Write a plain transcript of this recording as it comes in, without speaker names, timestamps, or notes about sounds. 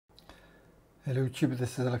Hello YouTube,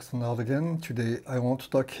 this is Alexander again. Today I want to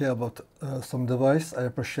talk here about some device I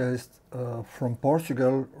purchased from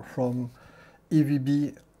Portugal from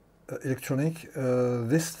EVB Electronic.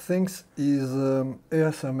 This thing is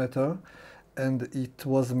air thermometer, and it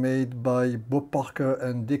was made by Bob Parker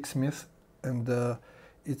and Dick Smith, and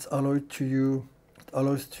it allows to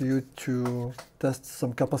you to test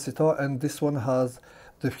some capacitor, and this one has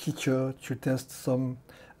the feature to test some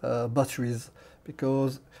batteries,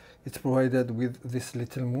 because it's provided with this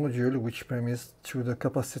little module which permits to the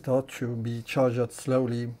capacitor to be charged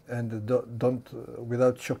slowly and don't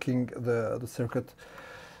without shocking the circuit.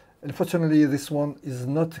 Unfortunately, this one is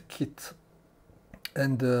not a kit,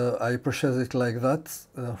 and I purchased it like that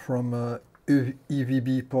from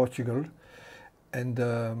EVB Portugal, and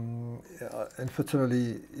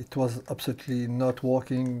unfortunately it was absolutely not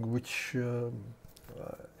working, which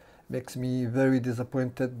makes me very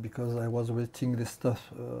disappointed, because I was waiting this stuff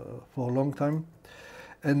for a long time.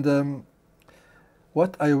 And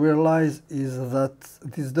what I realized is that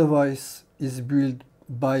this device is built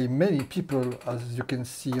by many people, as you can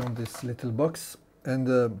see on this little box, and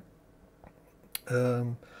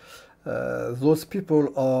those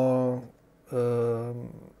people are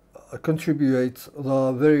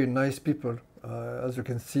very nice people. As you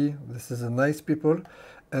can see, this is a nice people,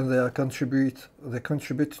 and they contribute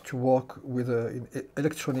to work with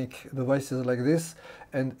electronic devices like this,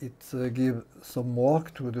 and it gives some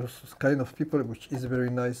work to those kind of people, which is very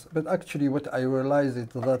nice. But actually what I realized is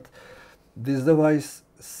that this device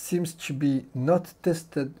seems to be not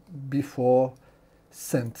tested before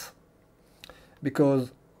sent,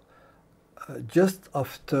 because just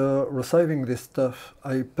after receiving this stuff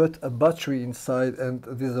I put a battery inside and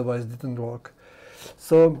this device didn't work.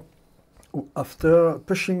 So after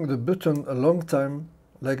pushing the button a long time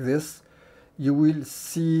like this, you will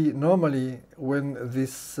see normally when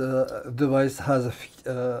this device has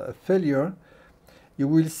a failure, you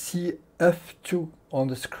will see F2 on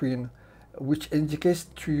the screen, which indicates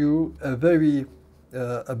to you a very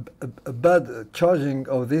a bad charging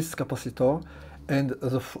of this capacitor, and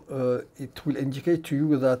it will indicate to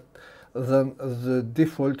you that then the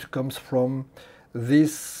default comes from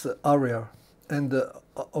this area. And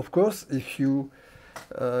of course, if you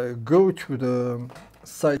go to the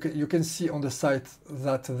site, you can see on the site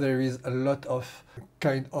that there is a lot of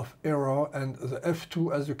kind of error, and the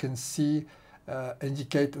F2, as you can see,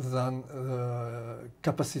 indicate that the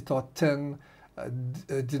capacitor 10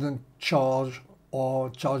 didn't charge or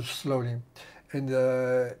charge slowly, and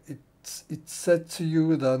it said to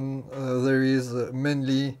you that there is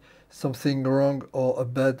mainly something wrong, or a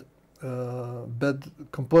bad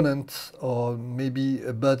component, or maybe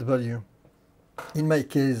a bad value. In my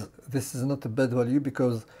case, this is not a bad value,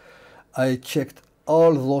 because I checked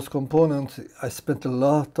all those components. I spent a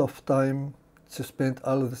lot of time to spend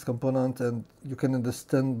all of this component, and you can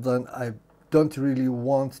understand that I don't really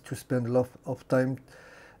want to spend a lot of time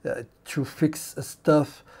to fix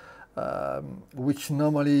stuff which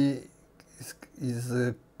normally is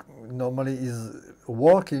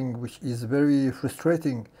working, which is very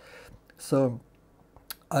frustrating. So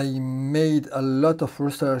I made a lot of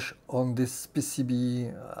research on this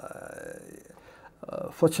PCB.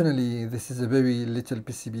 Fortunately, this is a very little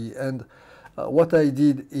PCB, and what I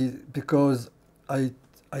did is, because I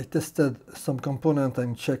tested some component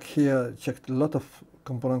and checked a lot of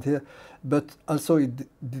component here, but also it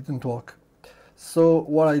didn't work. So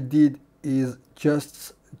what I did is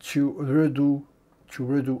just to redo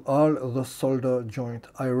all the solder joint.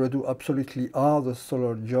 I redo absolutely all the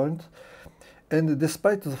solder joint, and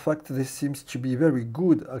despite the fact this seems to be very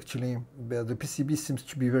good, actually the PCB seems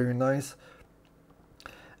to be very nice,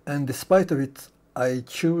 and despite of it, I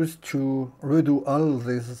choose to redo all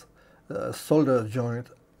this solder joint,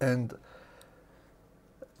 and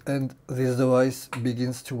this device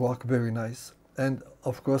begins to work very nice. And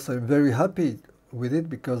of course I'm very happy with it,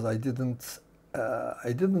 because I didn't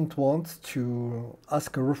want to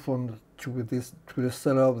ask a refund to the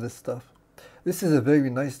seller of this stuff. This is a very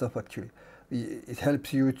nice stuff, actually. It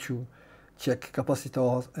helps you to check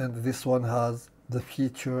capacitors, and this one has the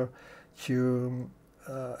feature to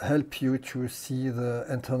help you to see the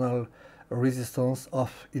internal resistance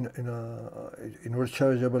of in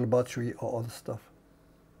rechargeable battery or other stuff.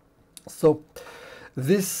 So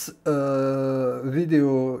this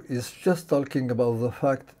video is just talking about the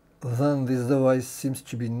fact that this device seems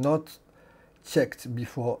to be not checked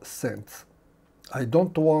before sent. I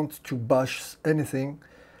don't want to bash anything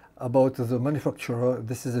about the manufacturer.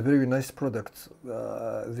 This is a very nice product.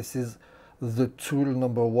 This is the tool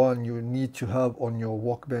number one you need to have on your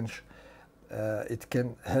workbench. It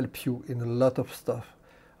can help you in a lot of stuff.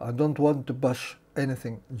 I don't want to bash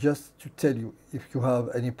anything, just to tell you, if you have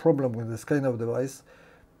any problem with this kind of device,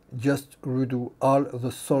 just redo all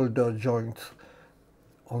the solder joints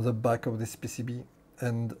on the back of this PCB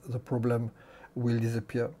and the problem will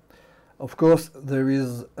disappear. Of course, there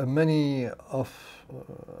is a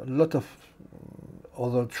lot of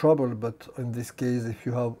other trouble, but in this case, if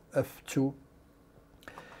you have F2,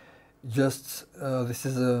 just this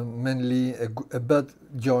is mainly a bad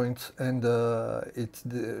joint, and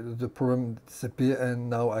the problem disappear, and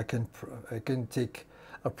now I can take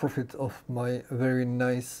a profit of my very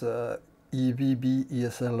nice EVB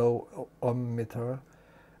ESLO ohm meter,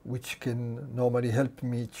 which can normally help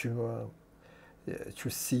me to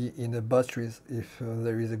see in the batteries if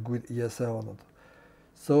there is a good ESR or not.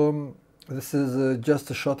 So this is just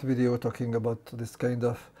a short video talking about this kind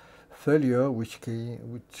of failure, which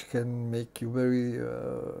can make you very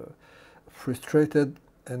frustrated.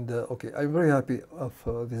 And okay, I'm very happy of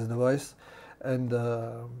this device, and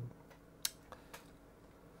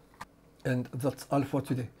that's all for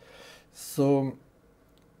today. So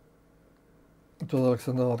it was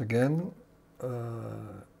Alexander again,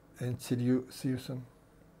 and see you soon.